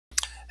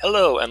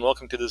Hello and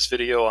welcome to this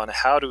video on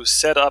how to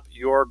set up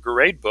your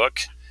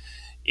gradebook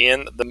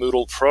in the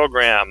Moodle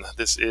program.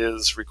 This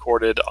is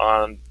recorded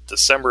on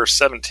December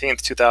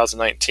 17th,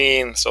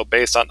 2019, so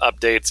based on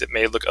updates it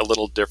may look a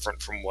little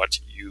different from what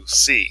you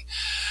see.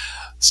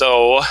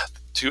 So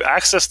to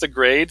access the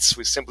grades,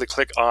 we simply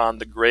click on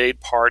the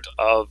grade part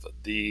of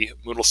the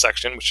Moodle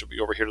section, which will be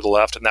over here to the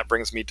left, and that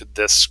brings me to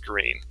this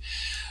screen.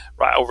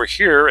 Right over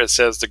here, it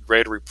says the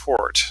grade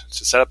report.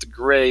 To set up the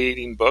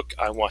grading book,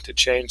 I want to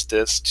change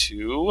this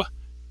to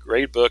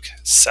Gradebook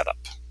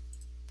Setup.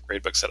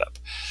 Gradebook Setup.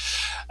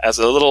 As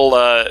a little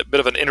bit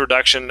of an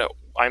introduction,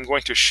 I'm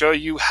going to show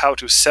you how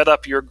to set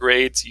up your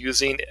grades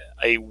using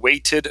a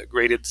weighted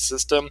graded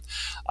system.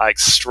 I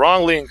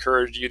strongly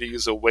encourage you to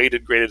use a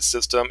weighted graded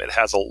system. It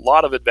has a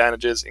lot of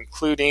advantages,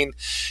 including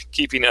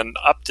keeping an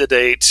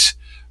up-to-date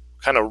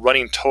kind of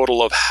running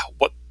total of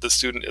what the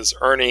student is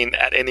earning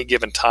at any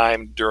given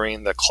time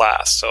during the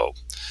class. So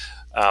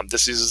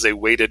this uses a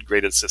weighted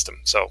graded system.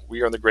 So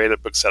we are in the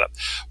graded book setup.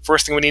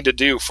 First thing we need to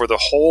do for the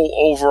whole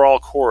overall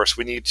course,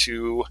 we need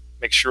to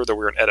make sure that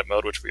we're in edit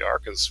mode, which we are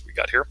because we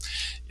got here.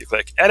 You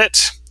click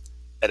edit,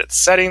 edit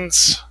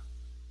settings,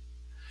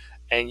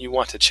 and you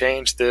want to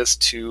change this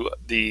to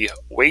the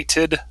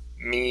weighted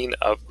mean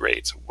of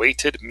grades.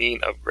 Weighted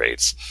mean of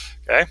grades.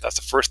 Okay, that's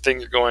the first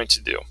thing you're going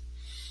to do.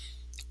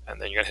 And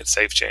then you're going to hit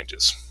Save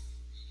Changes.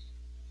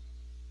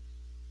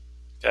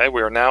 Okay,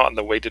 we are now on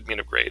the weighted mean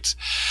of grades.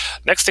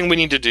 Next thing we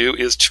need to do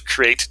is to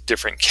create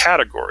different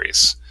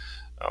categories.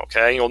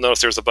 Okay, you'll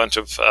notice there's a bunch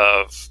of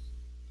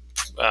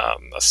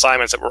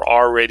assignments that were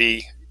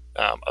already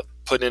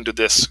put into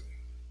this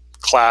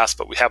class,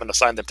 but we haven't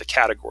assigned them to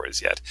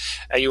categories yet.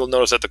 And you will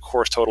notice that the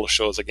course total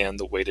shows again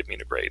the weighted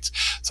mean of grades.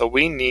 So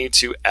we need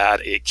to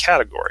add a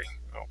category.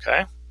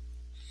 Okay.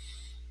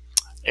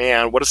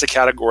 And what is the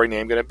category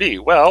name going to be?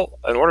 Well,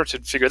 in order to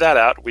figure that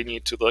out, we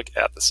need to look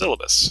at the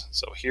syllabus.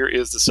 So here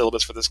is the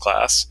syllabus for this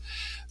class.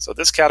 So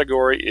this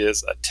category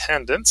is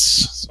attendance.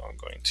 So I'm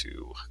going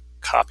to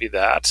copy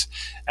that,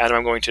 and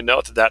I'm going to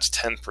note that that's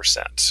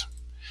 10%.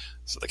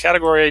 So the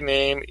category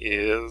name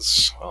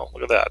is, oh,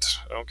 look at that.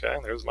 Okay,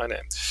 there's my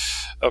name.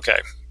 Okay,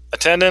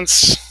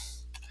 attendance,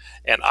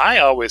 and I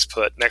always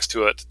put next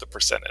to it the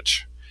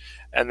percentage.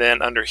 And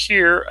then under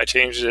here, I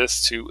changed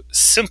this to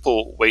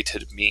simple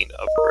weighted mean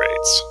of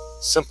grades.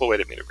 Simple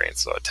weighted mean of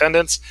grades. So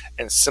attendance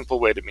and simple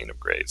weighted mean of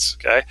grades.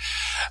 Okay.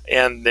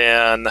 And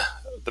then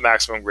the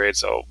maximum grade.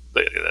 So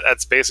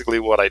that's basically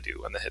what I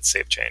do, and then hit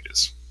Save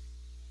Changes.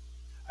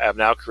 I have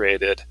now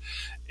created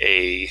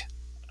a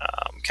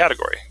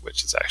category,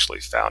 which is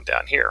actually found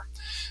down here.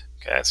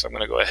 Okay. So I'm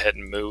going to go ahead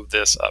and move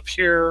this up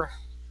here.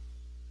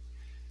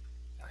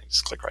 I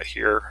just click right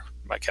here.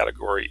 My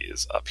category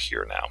is up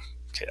here now.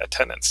 Okay,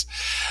 attendance.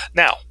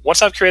 Now,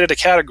 once I've created a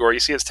category, you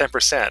see it's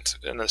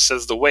 10%, and it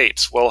says the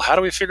weights. Well, how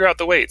do we figure out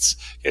the weights?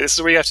 Okay, this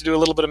is where you have to do a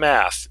little bit of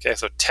math. Okay,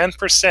 so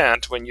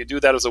 10%, when you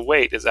do that as a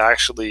weight, is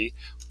actually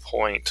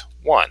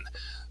 0.1.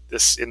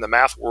 This, in the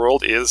math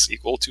world, is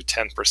equal to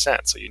 10%,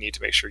 so you need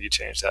to make sure you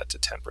change that to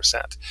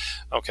 10%.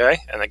 Okay,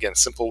 and again,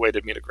 simple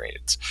weighted mean of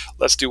grades.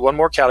 Let's do one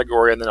more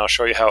category, and then I'll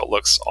show you how it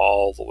looks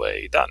all the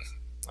way done.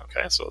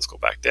 Okay, so let's go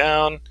back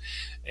down,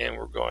 and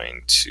we're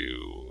going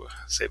to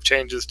save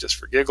changes just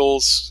for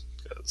giggles,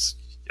 because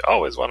you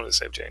always want to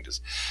save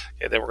changes.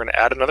 Okay, then we're going to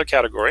add another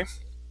category,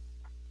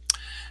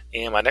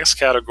 and my next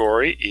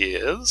category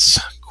is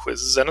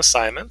quizzes and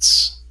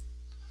assignments.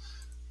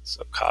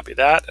 So copy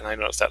that, and I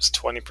notice that's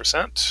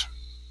 20%.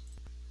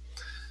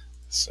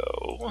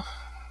 So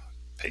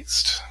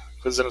paste,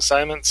 quizzes and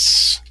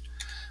assignments,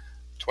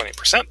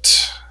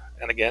 20%,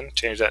 and again,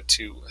 change that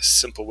to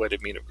simple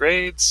weighted mean of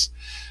grades.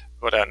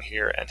 Go down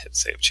here and hit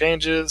Save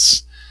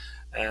Changes,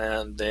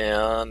 and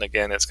then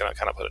again it's going to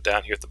kind of put it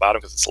down here at the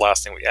bottom because it's the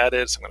last thing we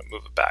added, so I'm going to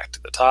move it back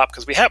to the top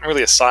because we haven't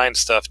really assigned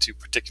stuff to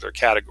particular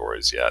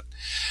categories yet.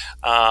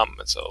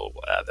 And so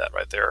we'll add that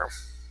right there.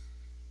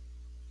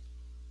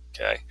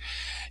 Okay,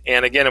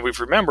 and again, if we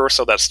remember,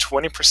 so that's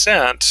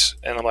 20%,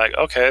 and I'm like,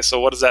 okay, so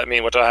what does that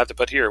mean? What do I have to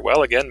put here?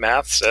 Well, again,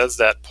 math says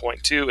that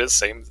 0.2 is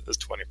same as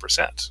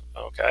 20%.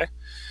 Okay,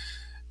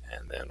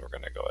 and then we're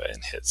going to go ahead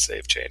and hit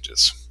Save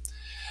Changes.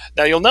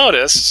 Now you'll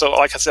notice, so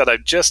like I said, I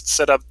just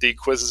set up the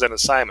quizzes and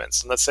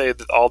assignments. And let's say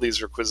that all these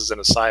are quizzes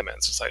and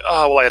assignments. It's like,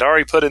 oh, well, I had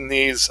already put in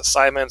these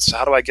assignments.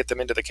 How do I get them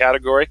into the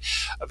category?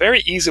 A very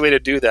easy way to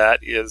do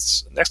that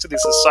is next to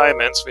these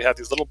assignments, we have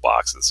these little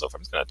boxes. So if I'm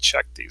just going to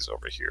check these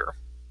over here.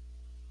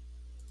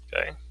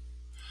 Okay.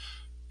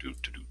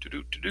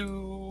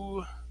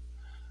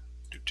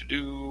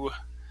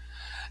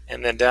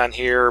 And then down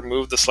here,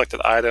 move the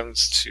selected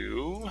items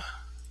to,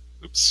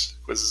 oops,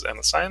 quizzes and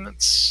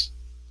assignments.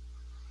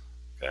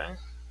 Okay,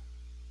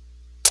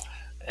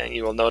 and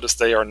you will notice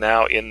they are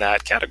now in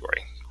that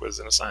category, quizzes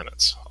and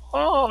assignments.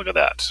 Oh, look at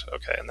that.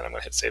 Okay, and then I'm going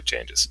to hit Save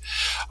Changes.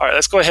 All right,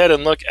 let's go ahead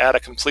and look at a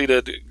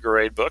completed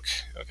grade book.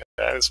 Okay,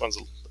 this one's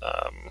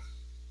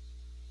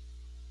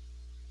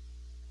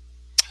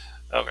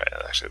Okay,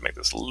 actually make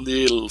this a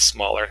little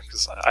smaller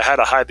because I had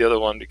to hide the other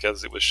one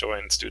because it was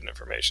showing student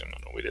information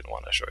and we didn't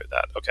want to show you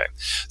that. Okay,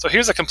 so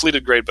here's a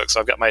completed gradebook. So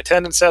I've got my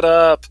attendance set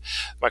up,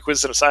 my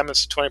quizzes and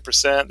assignments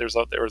 20%.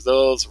 There was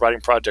those. Writing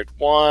project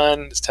 1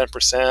 is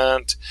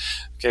 10%.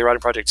 Okay,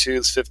 writing project 2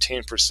 is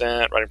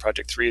 15%. Writing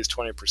project 3 is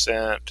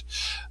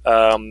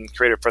 20%.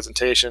 Creative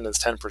presentation is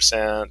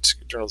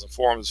 10%. Journals and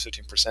forums is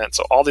 15%.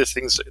 So all these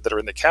things that are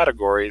in the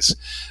categories,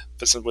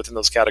 within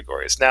those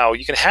categories. Now,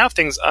 you can have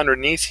things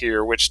underneath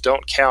here which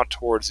don't count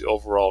towards the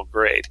overall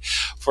grade.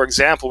 For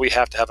example, we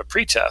have to have a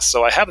pretest.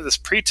 So I have this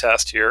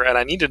pretest here, and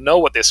I need to know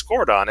what they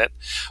scored on it,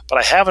 but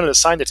I haven't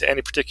assigned it to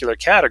any particular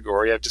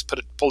category. I've just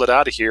pulled it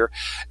out of here,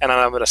 and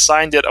I've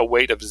assigned it a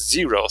weight of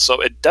 0. So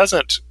it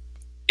doesn't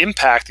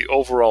impact the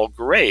overall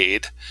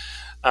grade,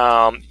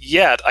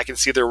 yet I can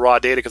see their raw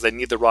data because I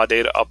need the raw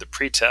data of the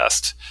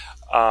pretest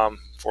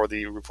for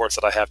the reports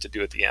that I have to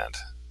do at the end.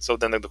 So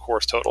then the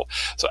course total.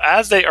 So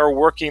as they are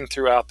working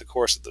throughout the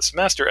course of the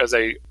semester, as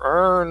they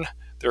earn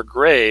their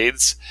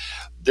grades,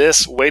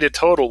 this weighted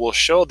total will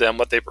show them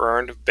what they've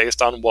earned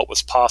based on what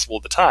was possible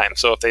at the time.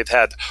 So if they've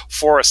had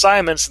 4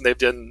 assignments and they've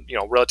done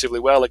relatively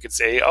well, it could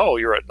say, oh,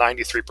 you're at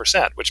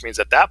 93%, which means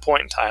at that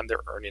point in time they're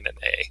earning an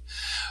A.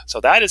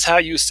 So that is how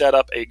you set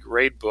up a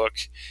grade book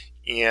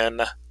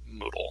in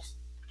Moodle.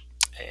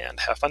 And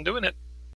have fun doing it.